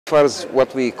offers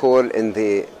what we call in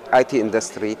the IT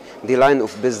industry the line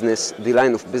of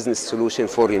business solution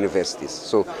for universities.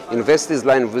 So universities'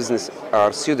 line of business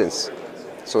are students.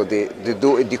 So they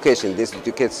do education, they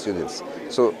educate students.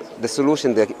 So the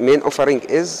solution, the main offering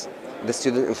is the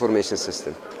student information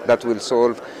system that will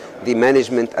solve the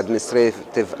management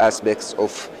administrative aspects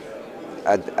of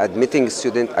admitting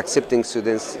students, accepting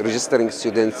students, registering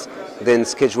students, then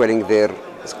scheduling their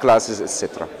classes,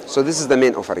 etc. So this is the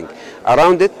main offering.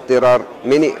 Around it, there are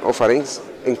many offerings,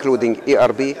 including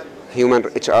ERP, human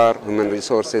HR, human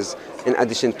resources, in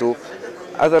addition to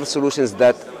other solutions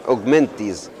that augment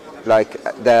these, like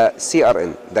the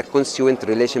CRM, the Constituent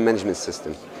Relation Management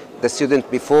System. The student,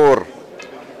 before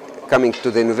coming to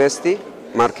the university,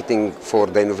 marketing for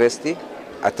the university,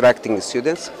 attracting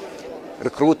students,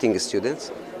 recruiting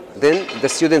students, then the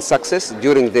student success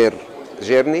during their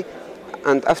journey,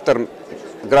 and after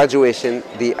graduation,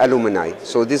 the alumni.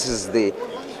 So this is the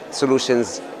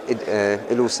solutions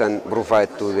Ellucian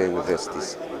provide to the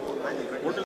universities.